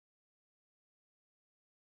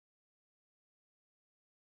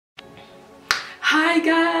Hi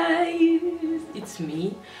guys, it's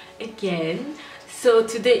me again. So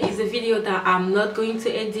today is a video that I'm not going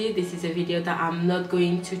to edit. This is a video that I'm not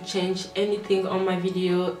going to change anything on my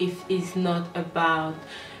video if it's not about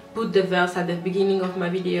put the verse at the beginning of my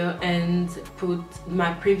video and put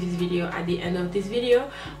my previous video at the end of this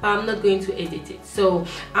video, but I'm not going to edit it. So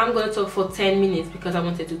I'm gonna talk for 10 minutes because I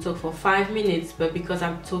wanted to talk for 5 minutes, but because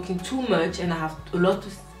I'm talking too much and I have a lot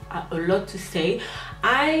to say,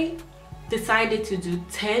 I decided to do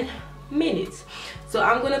 10 minutes. So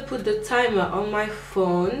I'm gonna put the timer on my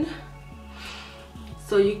phone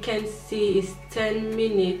so you can see it's 10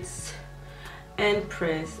 minutes and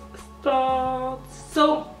press start.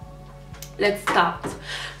 So let's start.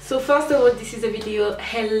 So first of all, this is a video.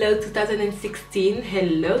 Hello 2016,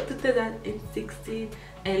 hello 2016,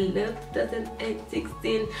 hello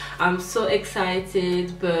 2016. I'm so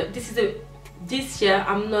excited, but this year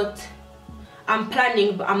I'm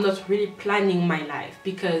planning, but I'm not really planning my life,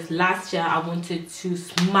 because last year I wanted to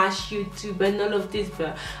smash YouTube and all of this,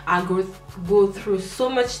 but I go through so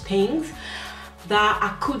much things that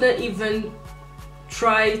I couldn't even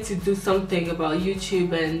try to do something about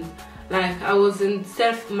YouTube, and like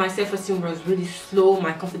my self-esteem was really slow,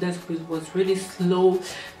 my confidence was really slow,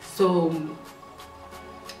 so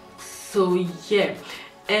yeah.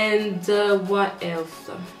 And what else?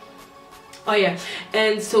 Oh yeah,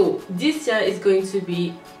 and so this year is going to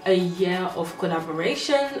be a year of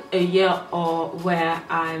collaboration, a year where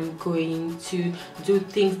I'm going to do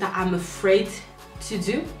things that I'm afraid to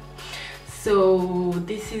do. So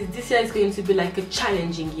this year is going to be like a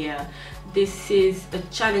challenging year. This is a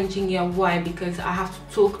challenging year. Why? Because I have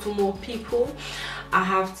to talk to more people. I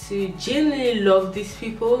have to genuinely love these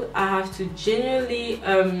people. I have to genuinely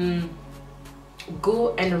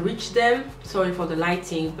go and reach them. Sorry for the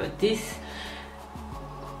lighting, but this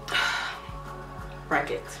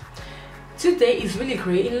bracket today is really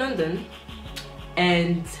great in London,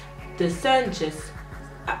 and the sun just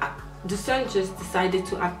decided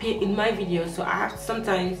to appear in my video, so I have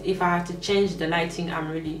sometimes, if I have to change the lighting, I'm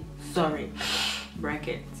really sorry.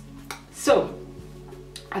 Bracket. So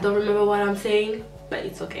I don't remember what I'm saying, but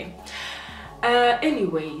it's okay.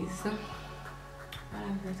 Anyways,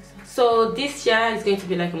 so this year is going to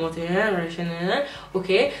be like a motivation.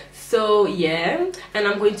 Okay, so yeah, and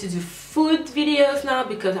I'm going to do food videos now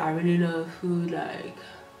because I really love food. Like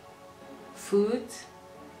food,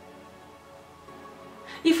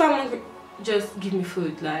 if I'm hungry, just give me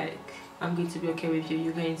food. Like, I'm going to be okay with you.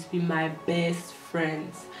 You're going to be my best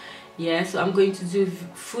friends. Yeah, so I'm going to do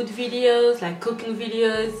food videos, like cooking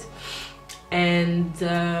videos, and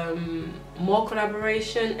more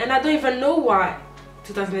collaboration. And I don't even know what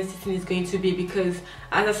 2016 is going to be, because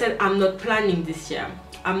as I said, I'm not planning this year.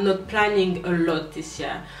 I'm not planning a lot this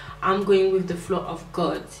year. I'm going with the flow of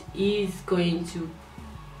God. He's going to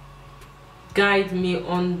guide me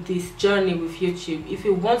on this journey with YouTube. If he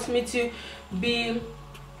wants me to be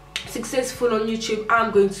successful on YouTube,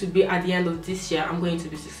 I'm going to be, at the end of this year, I'm going to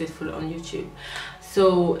be successful on YouTube.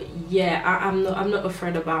 So yeah, I'm not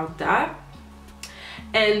afraid about that.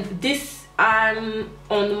 And this, I'm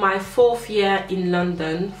on my 4th year in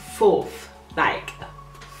London. Fourth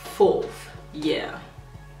year.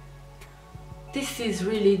 This is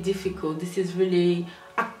really difficult. This is really,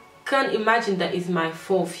 I can't imagine that is my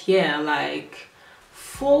 4th year. Like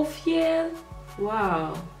 4th year,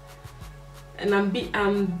 wow. And I'm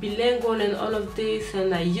bilingual and all of this,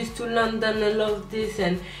 and I used to London and all of this,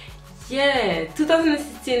 and yeah,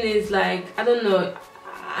 2016 is like, I don't know,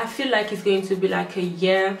 I feel like it's going to be like a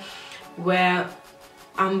year where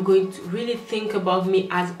I'm going to really think about me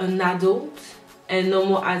as an adult and no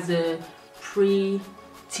more as a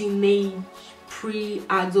pre-teenage,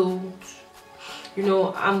 pre-adult. You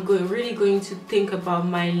know, I'm really going to think about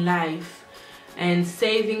my life and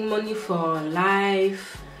saving money for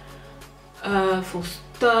life, for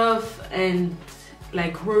stuff, and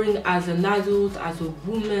like growing as an adult, as a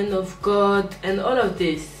woman of God, and all of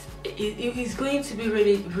this. It is going to be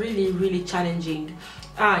really challenging.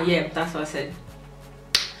 Yeah, that's what I said.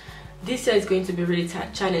 This year is going to be really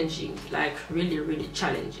challenging, like really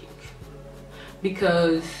challenging,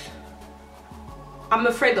 because I'm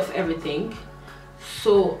afraid of everything.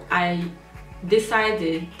 So I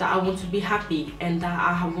decided that I want to be happy, and that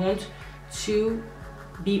I want to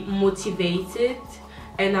be motivated,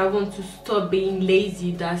 and I want to stop being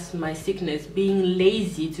lazy. That's my sickness, being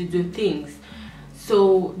lazy to do things.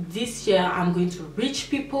 So this year I'm going to reach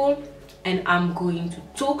people, and I'm going to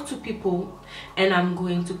talk to people, and I'm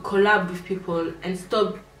going to collab with people, and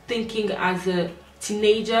stop thinking as a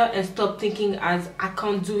teenager, and stop thinking as I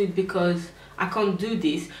can't do it because I can't do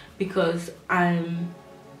this because I'm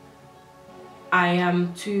I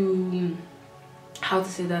am too, how to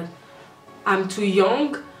say that, I'm too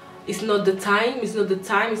young. It's not the time, it's not the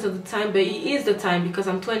time, it's not the time, but it is the time, because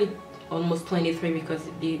I'm 20, almost 23, because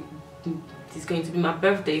it's going to be my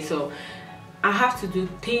birthday. So I have to do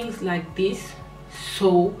things like this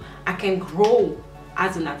so I can grow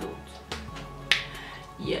as an adult.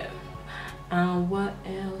 Yeah. What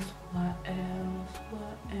else?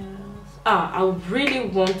 I really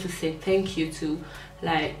want to say thank you to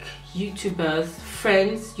like YouTubers,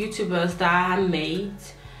 friends, YouTubers that I have made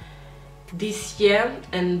this year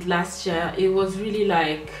and last year. It was really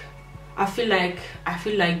like, I feel like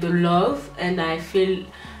the love, and I feel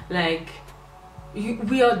like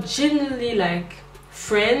we are genuinely like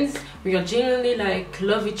friends. We are genuinely like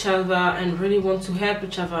love each other and really want to help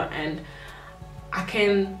each other, and I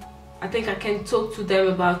think I can talk to them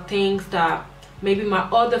about things that maybe my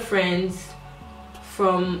other friends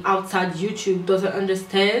from outside YouTube doesn't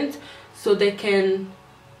understand, so they can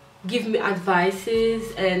give me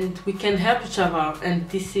advices and we can help each other, and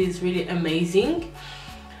this is really amazing.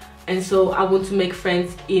 And so I want to make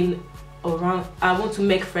friends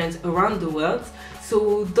around the world.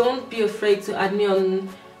 So don't be afraid to add me on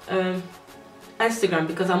Instagram,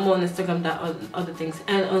 because I'm more on Instagram than on other things,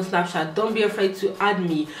 and on Snapchat. Don't be afraid to add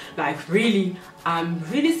me. Like really, I'm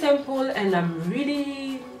really simple and I'm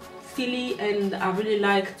really silly, and I really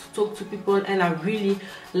like to talk to people, and I really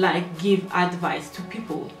like give advice to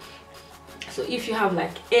people. So if you have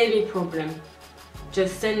like any problem,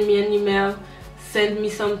 just send me an email, send me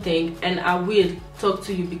something, and I will talk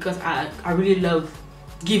to you, because I really love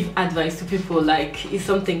give advice to people. Like it's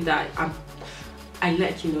something that I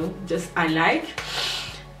like, you know, just I like.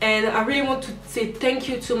 And I really want to say thank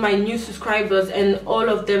you to my new subscribers and all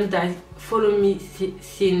of them that follow me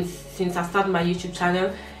since I started my YouTube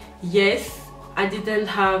channel. Yes, I didn't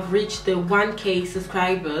have reached the 1K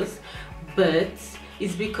subscribers, but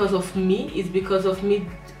it's because of me. It's because of me.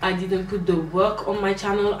 I didn't put the work on my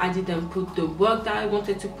channel. I didn't put the work that I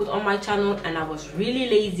wanted to put on my channel, and I was really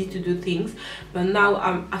lazy to do things. But now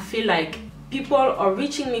I feel like people are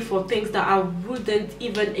reaching me for things that I wouldn't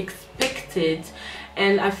even expect it.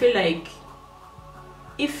 And I feel like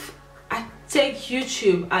if I take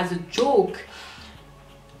YouTube as a joke,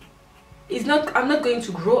 I'm not going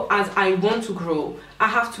to grow as I want to grow. I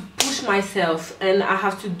have to push myself, and I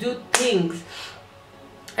have to do things,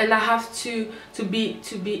 and I have to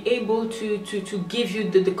be able to give you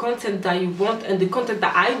the content that you want, and the content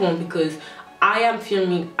that I want, because I am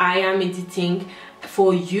filming, I am editing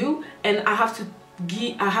for you, and I have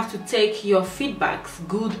to take your feedbacks,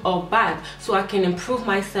 good or bad, so I can improve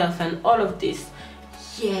myself and all of this.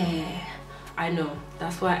 Yeah, I know.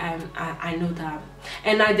 That's why I know that.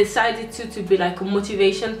 And I decided to be like a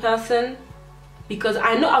motivation person, because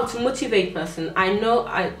I know how to motivate person. I know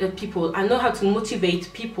people. I know how to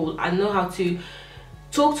motivate people. I know how to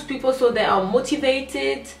talk to people so they are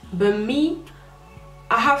motivated. But me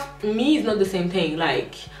is not the same thing.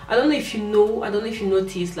 Like I don't know if you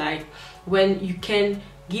notice, like when you can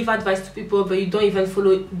give advice to people but you don't even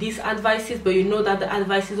follow these advices, but you know that the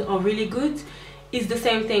advices are really good. It's the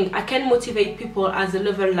same thing. I can motivate people as a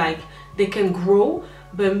level like they can grow,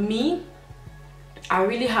 but me, I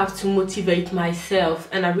really have to motivate myself,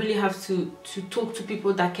 and I really have to talk to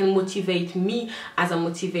people that can motivate me as I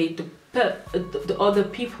motivate the other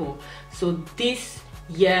people. So this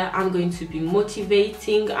year I'm going to be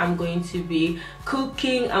motivating, I'm going to be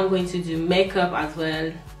cooking, I'm going to do makeup as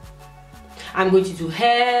well, I'm going to do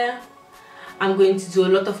hair, I'm going to do a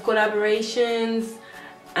lot of collaborations,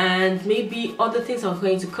 and maybe other things are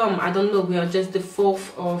going to come. I don't know. We are just the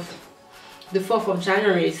 4th of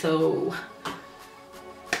January, so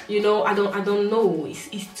you know, I don't know.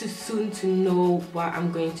 It's too soon to know what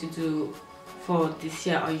I'm going to do for this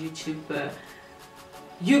year on YouTube. But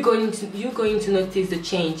you're going to notice the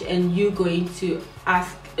change, and you're going to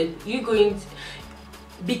ask.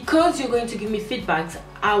 Because you're going to give me feedbacks,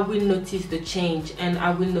 I will notice the change, and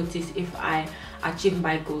I will notice if I achieve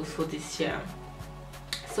my goals for this year.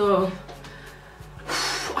 So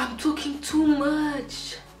I'm talking too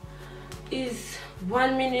much. It's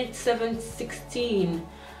 1 minute 7:16.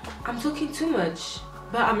 I'm talking too much,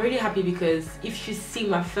 but I'm really happy, because if you see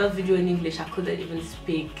my first video in English, I couldn't even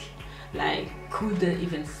speak. Like couldn't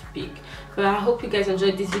even speak. But I hope you guys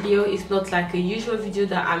enjoyed this video. It's not like a usual video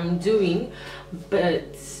that I'm doing,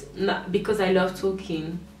 but not because I love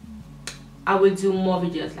talking, I will do more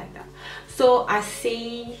videos like that. So I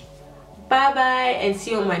say bye bye, and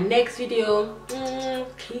see you on my next video.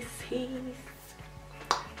 Kisses,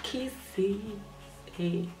 kisses,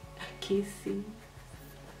 hey, kisses.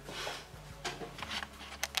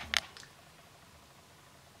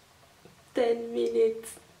 10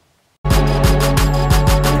 minutes.